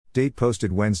Date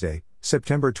posted Wednesday,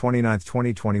 September 29,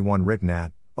 2021. Written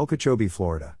at Okeechobee,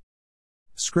 Florida.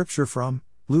 Scripture from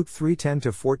Luke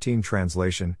 3:10-14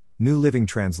 translation, New Living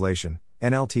Translation,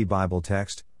 NLT Bible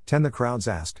text. 10 The crowds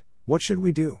asked, "What should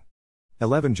we do?"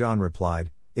 11 John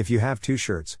replied, "If you have 2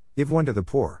 shirts, give one to the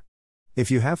poor. If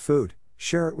you have food,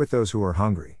 share it with those who are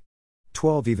hungry."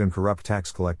 12 Even corrupt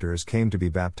tax collectors came to be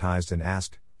baptized and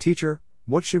asked, "Teacher,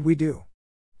 what should we do?"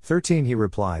 13 He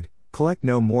replied, "Collect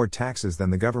no more taxes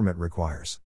than the government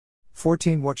requires."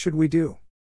 14 What should we do?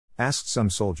 Asked some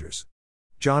soldiers.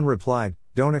 John replied,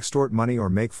 "Don't extort money or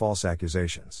make false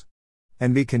accusations.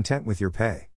 And be content with your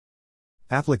pay."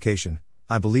 Application: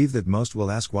 I believe that most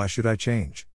will ask, why should I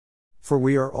change? For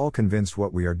we are all convinced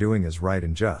what we are doing is right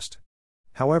and just.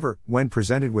 However, when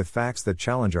presented with facts that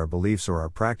challenge our beliefs or our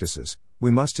practices, we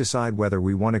must decide whether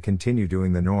we want to continue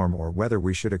doing the norm or whether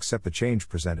we should accept the change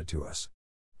presented to us.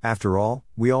 After all,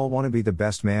 we all want to be the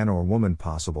best man or woman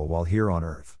possible while here on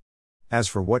earth. As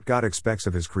for what God expects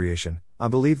of His creation, I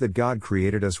believe that God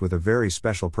created us with a very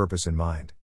special purpose in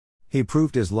mind. He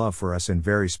proved His love for us in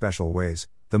very special ways,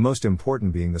 the most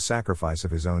important being the sacrifice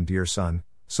of His own dear Son,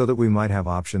 so that we might have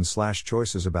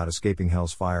options/choices about escaping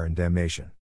hell's fire and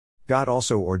damnation. God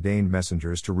also ordained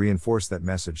messengers to reinforce that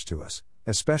message to us,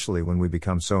 especially when we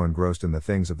become so engrossed in the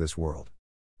things of this world.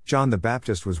 John the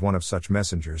Baptist was one of such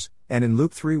messengers, and in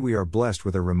Luke 3 we are blessed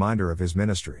with a reminder of his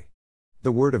ministry.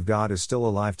 The Word of God is still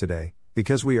alive today,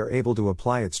 because we are able to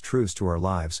apply its truths to our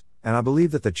lives, and I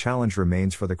believe that the challenge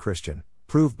remains for the Christian: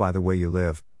 prove by the way you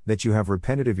live, that you have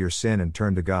repented of your sin and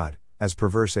turned to God, as per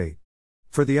verse 8.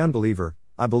 For the unbeliever,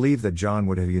 I believe that John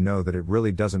would have you know that it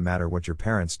really doesn't matter what your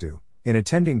parents do, in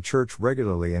attending church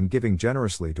regularly and giving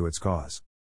generously to its cause.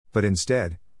 But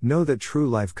instead, know that true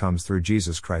life comes through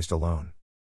Jesus Christ alone.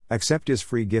 Accept His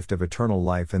free gift of eternal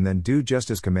life and then do just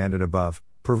as commanded above,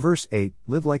 per verse 8,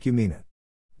 live like you mean it.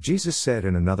 Jesus said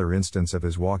in another instance of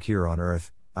His walk here on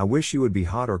earth, "I wish you would be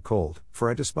hot or cold, for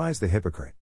I despise the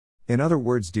hypocrite." In other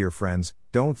words, dear friends,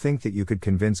 don't think that you could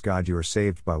convince God you are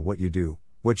saved by what you do,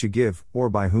 what you give, or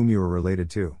by whom you are related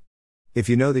to. If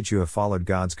you know that you have followed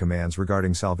God's commands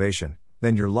regarding salvation,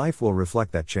 then your life will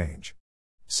reflect that change.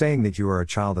 Saying that you are a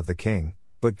child of the King,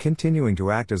 but continuing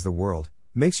to act as the world,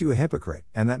 makes you a hypocrite,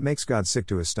 and that makes God sick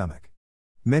to His stomach.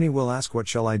 Many will ask, what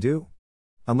shall I do?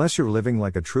 Unless you're living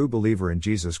like a true believer in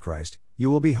Jesus Christ,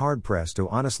 you will be hard-pressed to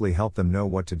honestly help them know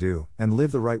what to do, and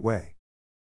live the right way.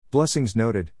 Blessings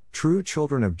noted: true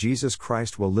children of Jesus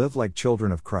Christ will live like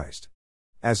children of Christ.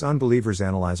 As unbelievers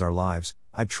analyze our lives,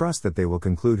 I trust that they will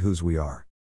conclude whose we are.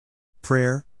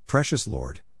 Prayer: Precious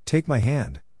Lord, take my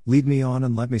hand, lead me on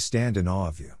and let me stand in awe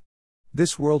of you.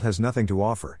 This world has nothing to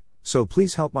offer, so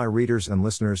please help my readers and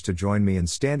listeners to join me in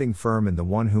standing firm in the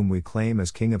one whom we claim as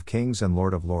King of Kings and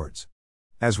Lord of Lords.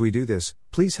 As we do this,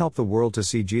 please help the world to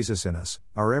see Jesus in us,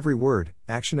 our every word,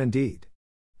 action and deed.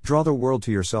 Draw the world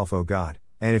to yourself, O God,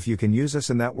 and if you can use us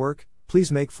in that work,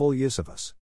 please make full use of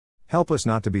us. Help us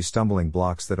not to be stumbling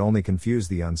blocks that only confuse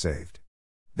the unsaved.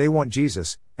 They want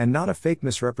Jesus, and not a fake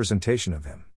misrepresentation of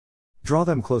Him. Draw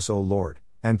them close, O Lord,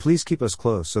 and please keep us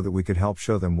close so that we could help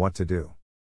show them what to do.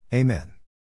 Amen.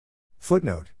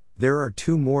 Footnote: there are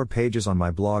 2 more pages on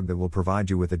my blog that will provide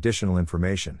you with additional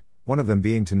information, one of them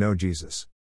being to know Jesus.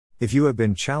 If you have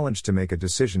been challenged to make a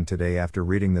decision today after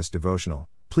reading this devotional,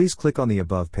 please click on the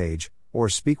above page, or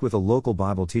speak with a local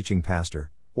Bible teaching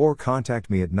pastor, or contact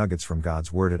me at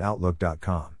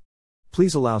nuggetsfromgodsword@outlook.com.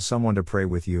 Please allow someone to pray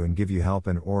with you and give you help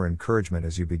and/or encouragement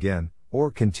as you begin,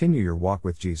 or continue your walk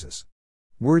with Jesus.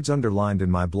 Words underlined in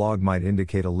my blog might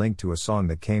indicate a link to a song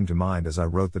that came to mind as I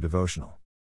wrote the devotional.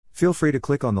 Feel free to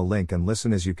click on the link and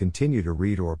listen as you continue to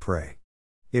read or pray.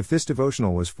 If this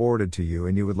devotional was forwarded to you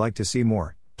and you would like to see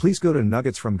more, please go to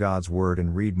Nuggets from God's Word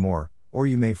and read more, or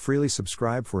you may freely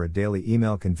subscribe for a daily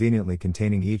email conveniently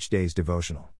containing each day's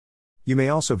devotional. You may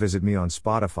also visit me on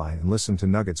Spotify and listen to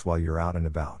Nuggets while you're out and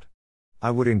about.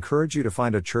 I would encourage you to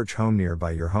find a church home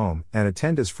nearby your home and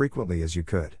attend as frequently as you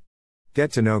could.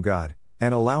 Get to know God,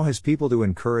 and allow His people to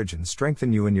encourage and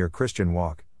strengthen you in your Christian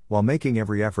walk, while making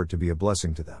every effort to be a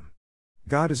blessing to them.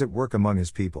 God is at work among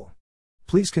His people.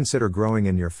 Please consider growing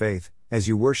in your faith, as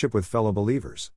you worship with fellow believers.